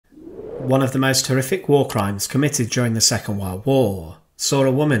one of the most horrific war crimes committed during the Second World War saw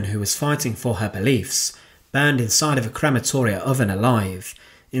a woman who was fighting for her beliefs burned inside of a crematoria oven alive,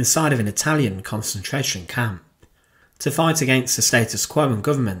 inside of an Italian concentration camp. To fight against the status quo and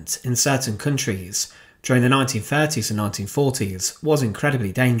government in certain countries during the 1930s and 1940s was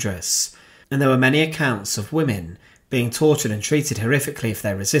incredibly dangerous, and there were many accounts of women being tortured and treated horrifically if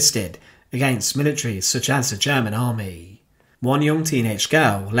they resisted against militaries such as the German army. One young teenage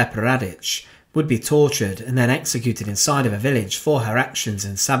girl, Lepa Radic, would be tortured and then executed inside of a village for her actions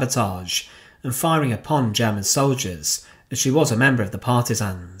in sabotage and firing upon German soldiers, as she was a member of the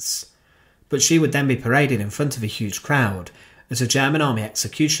Partisans. But she would then be paraded in front of a huge crowd as a German army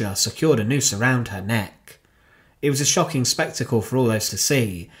executioner secured a noose around her neck. It was a shocking spectacle for all those to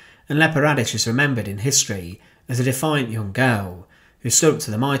see, and Lepa Radic is remembered in history as a defiant young girl who stood up to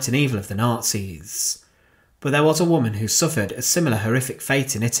the might and evil of the Nazis. But there was a woman who suffered a similar horrific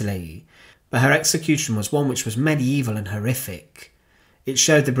fate in Italy, but her execution was one which was medieval and horrific. It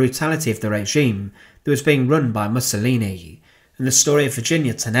showed the brutality of the regime that was being run by Mussolini, and the story of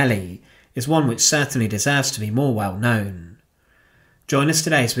Virginia Tonelli is one which certainly deserves to be more well known. Join us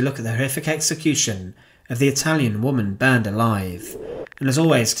today as we look at the horrific execution of the Italian woman burned alive, and as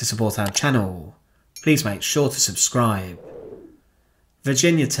always, to support our channel, please make sure to subscribe.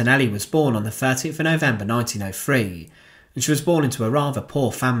 Virginia Tonelli was born on the 13th of November 1903, and she was born into a rather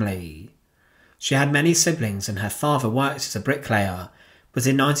poor family. She had many siblings and her father worked as a bricklayer, but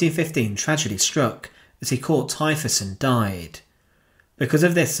in 1915 tragedy struck as he caught typhus and died. Because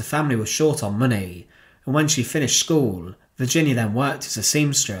of this, the family was short on money, and when she finished school, Virginia then worked as a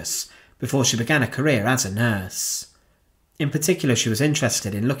seamstress before she began a career as a nurse. In particular, she was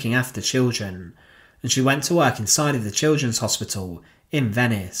interested in looking after children, and she went to work inside of the Children's Hospital in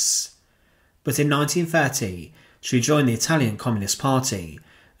Venice. But in 1930, she joined the Italian Communist Party,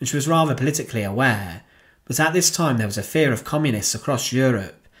 and she was rather politically aware, but at this time there was a fear of communists across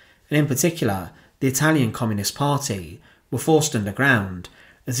Europe, and in particular, the Italian Communist Party were forced underground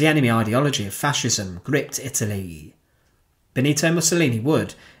as the enemy ideology of fascism gripped Italy. Benito Mussolini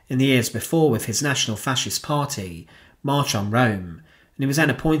would, in the years before with his National Fascist Party, march on Rome, and he was then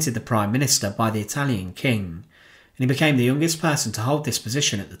appointed the Prime Minister by the Italian King, and he became the youngest person to hold this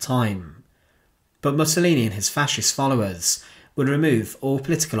position at the time. But Mussolini and his fascist followers would remove all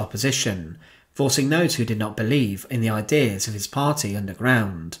political opposition, forcing those who did not believe in the ideas of his party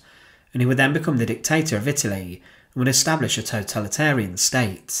underground, and he would then become the dictator of Italy and would establish a totalitarian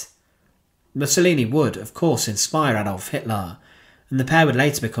state. Mussolini would, of course, inspire Adolf Hitler, and the pair would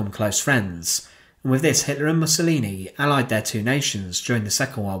later become close friends, and with this Hitler and Mussolini allied their two nations during the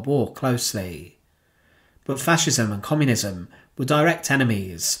Second World War closely. But fascism and communism were direct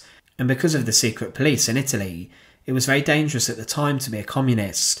enemies, and because of the secret police in Italy, it was very dangerous at the time to be a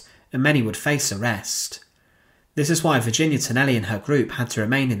communist, and many would face arrest. This is why Virginia Tonelli and her group had to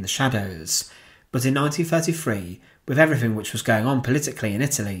remain in the shadows, but in 1933, with everything which was going on politically in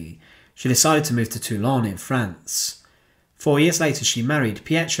Italy, she decided to move to Toulon in France. 4 years later she married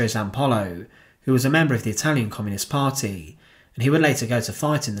Pietro Zampollo, who was a member of the Italian Communist Party, and he would later go to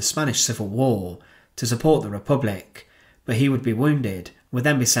fight in the Spanish Civil War to support the Republic, but he would be wounded and would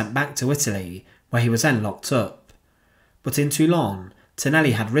then be sent back to Italy, where he was then locked up. But in Toulon,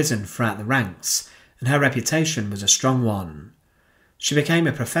 Tonelli had risen throughout the ranks, and her reputation was a strong one. She became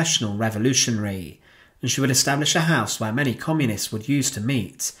a professional revolutionary, and she would establish a house where many communists would use to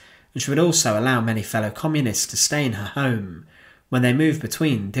meet, and she would also allow many fellow communists to stay in her home when they moved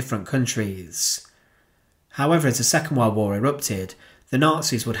between different countries. However, as the Second World War erupted, the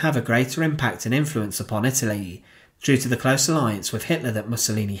Nazis would have a greater impact and influence upon Italy due to the close alliance with Hitler that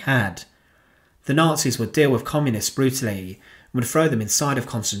Mussolini had. The Nazis would deal with communists brutally and would throw them inside of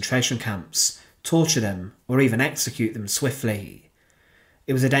concentration camps, torture them, or even execute them swiftly.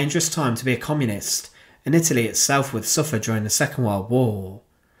 It was a dangerous time to be a communist, and Italy itself would suffer during the Second World War.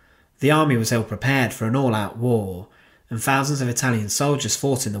 The army was ill prepared for an all-out war, and thousands of Italian soldiers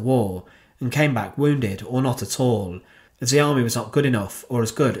fought in the war and came back wounded or not at all, as the army was not good enough or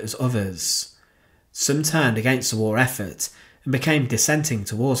as good as others. Some turned against the war effort and became dissenting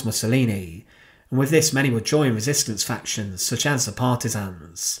towards Mussolini, and with this many would join resistance factions such as the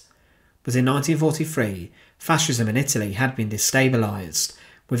Partisans. But in 1943, fascism in Italy had been destabilised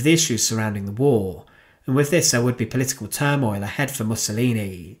with the issues surrounding the war, and with this there would be political turmoil ahead for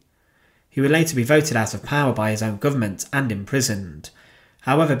Mussolini. He would later be voted out of power by his own government and imprisoned.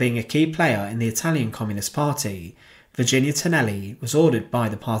 However, being a key player in the Italian Communist Party, Virginia Tonelli was ordered by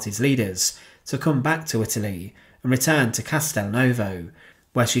the party's leaders to come back to Italy and return to Castelnuovo,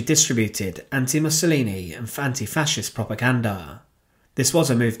 where she distributed anti-Mussolini and anti-fascist propaganda. This was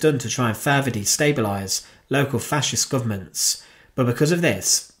a move done to try and further destabilise local fascist governments, but because of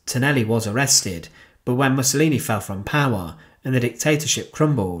this, Tonelli was arrested, but when Mussolini fell from power and the dictatorship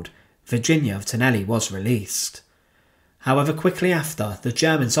crumbled, Virginia of Tonelli was released. However, quickly after, the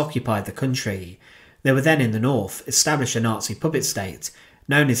Germans occupied the country. They would then in the north establish a Nazi puppet state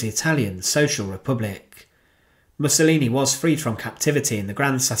known as the Italian Social Republic. Mussolini was freed from captivity in the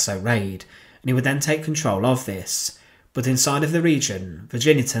Gran Sasso raid, and he would then take control of this, but inside of the region,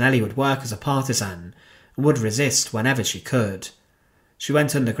 Virginia Tonelli would work as a partisan and would resist whenever she could. She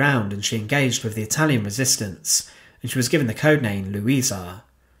went underground and she engaged with the Italian resistance, and she was given the codename Luisa.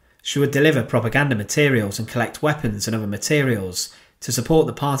 She would deliver propaganda materials and collect weapons and other materials to support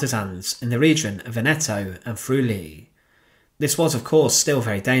the partisans in the region of Veneto and Friuli. This was of course still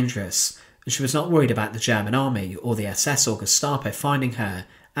very dangerous, and she was not worried about the German army or the SS or Gestapo finding her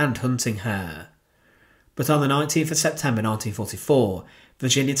and hunting her. But on the 19th of September 1944,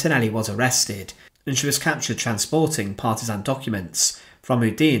 Virginia Tonelli was arrested, and she was captured transporting partisan documents from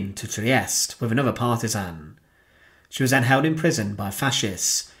Udine to Trieste with another partisan. She was then held in prison by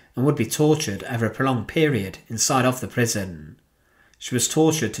fascists and would be tortured over a prolonged period inside of the prison. She was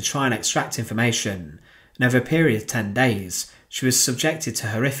tortured to try and extract information, and over a period of 10 days, she was subjected to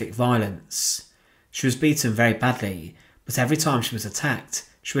horrific violence. She was beaten very badly, but every time she was attacked,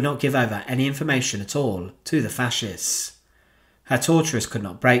 she would not give over any information at all to the fascists. Her torturers could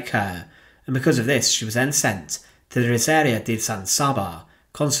not break her, and because of this she was then sent to the Riseira di Sabba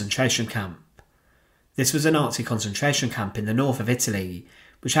concentration camp. This was a Nazi concentration camp in the north of Italy,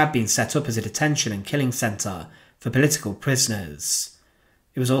 which had been set up as a detention and killing centre for political prisoners.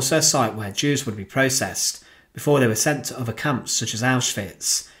 It was also a site where Jews would be processed before they were sent to other camps such as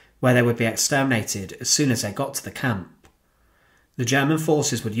Auschwitz, where they would be exterminated as soon as they got to the camp. The German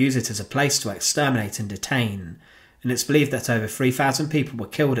forces would use it as a place to exterminate and detain, and it's believed that over 3,000 people were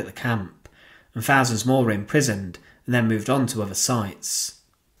killed at the camp, and thousands more were imprisoned and then moved on to other sites.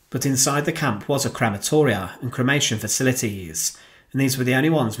 But inside the camp was a crematoria and cremation facilities, and these were the only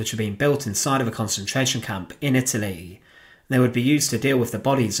ones which had been built inside of a concentration camp in Italy. They would be used to deal with the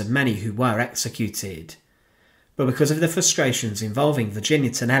bodies of many who were executed. But because of the frustrations involving Virginia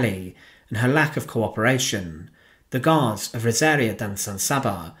Tonelli and her lack of cooperation, the guards of Riseira di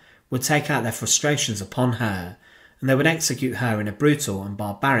Sabba would take out their frustrations upon her, and they would execute her in a brutal and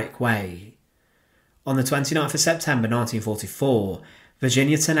barbaric way. On the 29th of September 1944,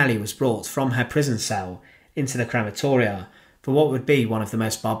 Virginia Tonelli was brought from her prison cell into the crematoria for what would be one of the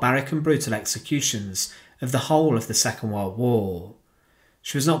most barbaric and brutal executions of the whole of the Second World War.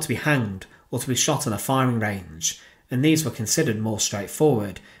 She was not to be hanged or to be shot on a firing range, and these were considered more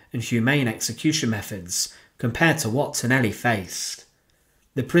straightforward and humane execution methods compared to what Tonelli faced.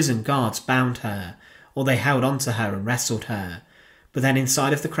 The prison guards bound her, or they held on to her and wrestled her, but then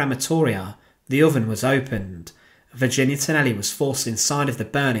inside of the crematoria, the oven was opened. Virginia Tonelli was forced inside of the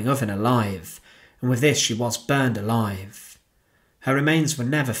burning oven alive, and with this she was burned alive. Her remains were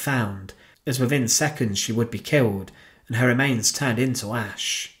never found, as within seconds she would be killed, and her remains turned into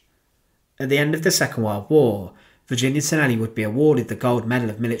ash. At the end of the Second World War, Virginia Tonelli would be awarded the Gold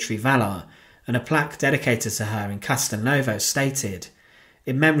Medal of Military Valour, and a plaque dedicated to her in Castelnuovo stated,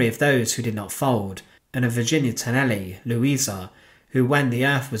 "In memory of those who did not fold, and of Virginia Tonelli, Luisa, who when the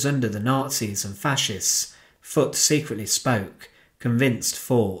earth was under the Nazis and fascists, Foot secretly spoke, convinced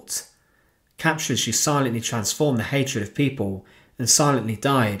fought. Captured, she silently transformed the hatred of people and silently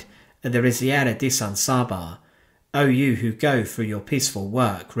died at the Riseira di Sabba. O you who go through your peaceful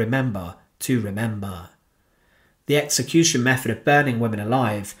work, remember to remember." The execution method of burning women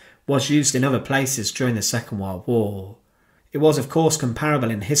alive was used in other places during the Second World War. It was of course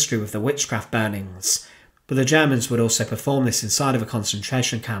comparable in history with the witchcraft burnings, but the Germans would also perform this inside of a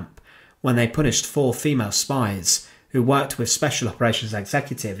concentration camp when they punished 4 female spies who worked with Special Operations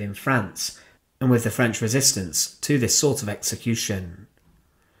Executive in France and with the French resistance to this sort of execution.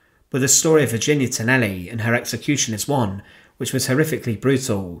 But the story of Virginia Tonelli and her execution is one which was horrifically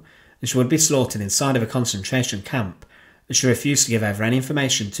brutal, and she would be slaughtered inside of a concentration camp, and she refused to give over any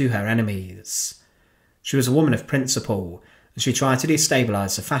information to her enemies. She was a woman of principle, and she tried to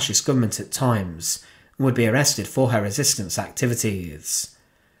destabilise the fascist government at times, and would be arrested for her resistance activities.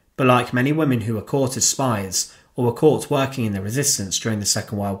 But like many women who were caught as spies or were caught working in the resistance during the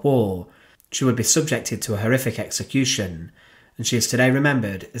Second World War, she would be subjected to a horrific execution, and she is today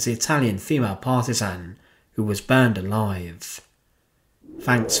remembered as the Italian female partisan who was burned alive.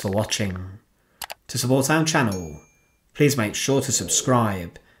 Thanks for watching. To support our channel, please make sure to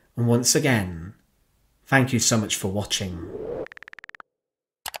subscribe, and once again, thank you so much for watching.